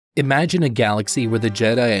Imagine a galaxy where the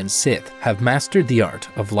Jedi and Sith have mastered the art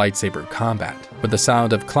of lightsaber combat, where the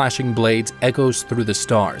sound of clashing blades echoes through the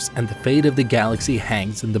stars and the fate of the galaxy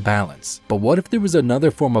hangs in the balance. But what if there was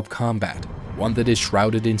another form of combat, one that is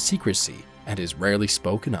shrouded in secrecy and is rarely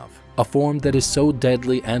spoken of? A form that is so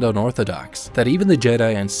deadly and unorthodox that even the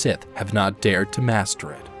Jedi and Sith have not dared to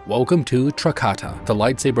master it. Welcome to Trakata, the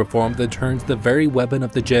lightsaber form that turns the very weapon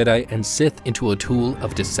of the Jedi and Sith into a tool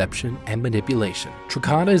of deception and manipulation.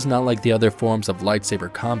 Trakata is not like the other forms of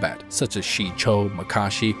lightsaber combat, such as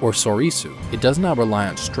𝐒𝐭𝐚𝐫𝐬 or Sorisu. It does not rely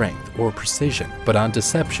on strength or precision, but on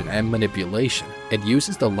deception and manipulation. It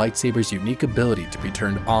uses the lightsaber's unique ability to be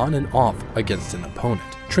turned on and off against an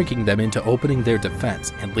opponent, tricking them into opening their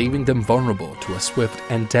defense and leaving them vulnerable to a swift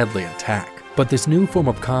and deadly attack. But this new form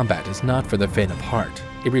of combat is not for the faint of heart.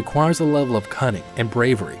 It requires a level of cunning and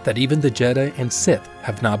bravery that even the Jedi and Sith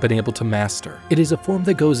have not been able to master. It is a form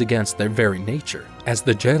that goes against their very nature, as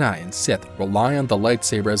the Jedi and Sith rely on the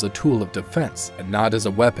lightsaber as a tool of defense and not as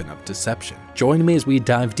a weapon of deception. Join me as we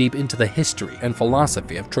dive deep into the history and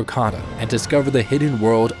philosophy of Trakata and discover the hidden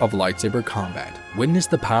world of lightsaber combat. Witness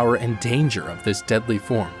the power and danger of this deadly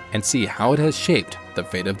form and see how it has shaped the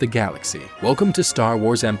fate of the galaxy. Welcome to Star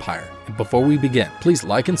Wars Empire, and before we begin, please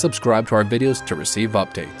like and subscribe to our videos to receive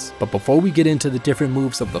updates. But before we get into the different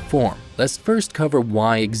moves of the form, let's first cover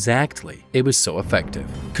why exactly it was so effective.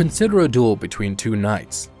 Consider a duel between two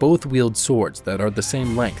knights. Both wield swords that are the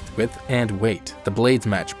same length, width, and weight. The blades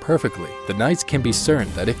match perfectly. The knights can be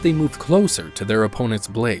certain that if they move closer to their opponent's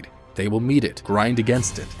blade, they will meet it, grind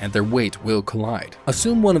against it, and their weight will collide.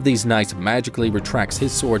 Assume one of these knights magically retracts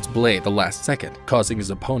his sword's blade the last second, causing his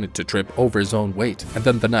opponent to trip over his own weight, and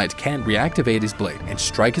then the knight can reactivate his blade and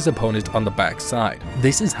strike his opponent on the back side.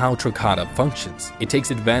 This is how Trakata functions. It takes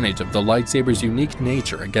advantage of the lightsaber's unique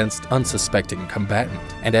nature against unsuspecting combatant,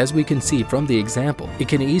 and as we can see from the example, it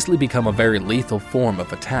can easily become a very lethal form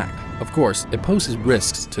of attack. Of course, it poses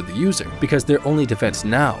risks to the user, because their only defense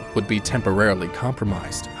now would be temporarily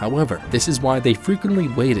compromised. However, this is why they frequently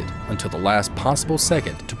waited until the last possible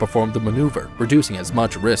second to perform the maneuver, reducing as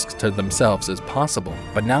much risk to themselves as possible.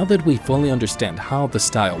 But now that we fully understand how the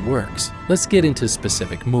style works, let's get into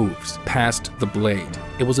specific moves. Past the blade.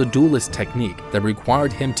 It was a duelist technique that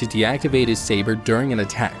required him to deactivate his saber during an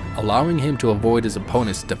attack, allowing him to avoid his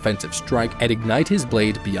opponent's defensive strike and ignite his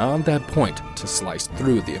blade beyond that point to slice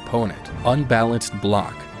through the opponent. Unbalanced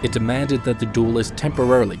block. It demanded that the duelist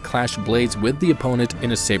temporarily clash blades with the opponent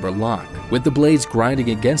in a saber lock, with the blades grinding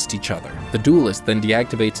against each other. The duelist then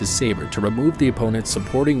deactivates his saber to remove the opponent's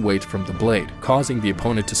supporting weight from the blade, causing the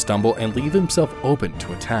opponent to stumble and leave himself open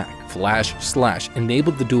to attack. Flash slash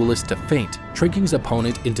enabled the duelist to feint, tricking his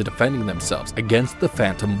opponent into defending themselves against the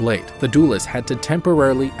phantom blade. The duelist had to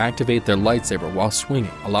temporarily activate their lightsaber while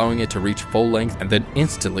swinging, allowing it to reach full length and then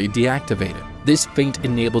instantly deactivate it. This feint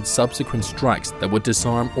enabled subsequent strikes that would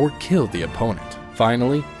disarm or kill the opponent.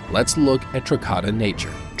 Finally, let's look at Trakata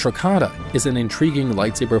nature. Trakata is an intriguing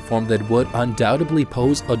lightsaber form that would undoubtedly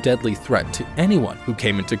pose a deadly threat to anyone who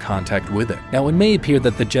came into contact with it. Now, it may appear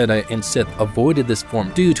that the Jedi and Sith avoided this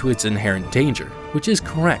form due to its inherent danger, which is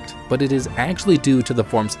correct, but it is actually due to the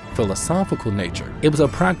form's philosophical nature. It was a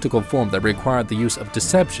practical form that required the use of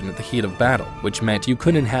deception in the heat of battle, which meant you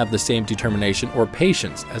couldn't have the same determination or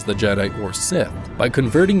patience as the Jedi or Sith. By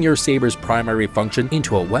converting your saber's primary function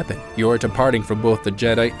into a weapon, you are departing from both the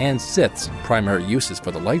Jedi and Sith's primary uses for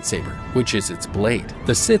the lightsaber, which is its blade.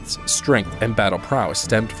 The Sith's strength and battle prowess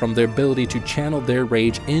stemmed from their ability to channel their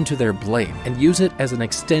rage into their blade and use it as an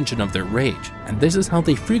extension of their rage, and this is how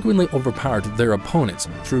they frequently overpowered their opponents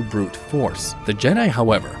through brute force. The Jedi,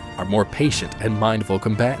 however, are more patient and mindful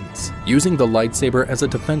combatants, using the lightsaber as a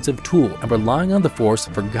defensive tool and relying on the Force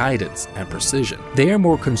for guidance and precision. They are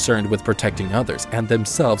more concerned with protecting others and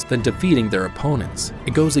themselves than defeating their opponents.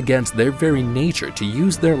 It goes against their very nature to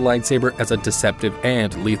use their lightsaber as a deceptive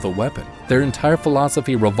and lethal weapon. Their entire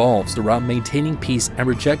philosophy revolves around maintaining peace and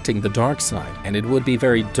rejecting the dark side, and it would be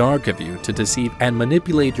very dark of you to deceive and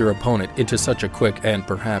manipulate your opponent into such a quick and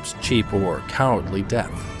perhaps cheap or cowardly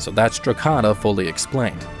death. So that's Trakata fully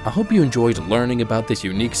explained. I hope you enjoyed learning about this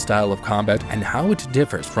unique style of combat and how it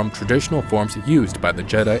differs from traditional forms used by the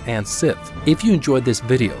Jedi and Sith. If you enjoyed this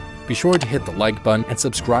video, be sure to hit the like button and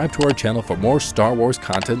subscribe to our channel for more Star Wars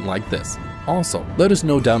content like this. Also, let us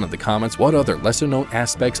know down in the comments what other lesser-known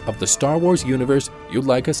aspects of the Star Wars universe you'd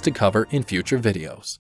like us to cover in future videos.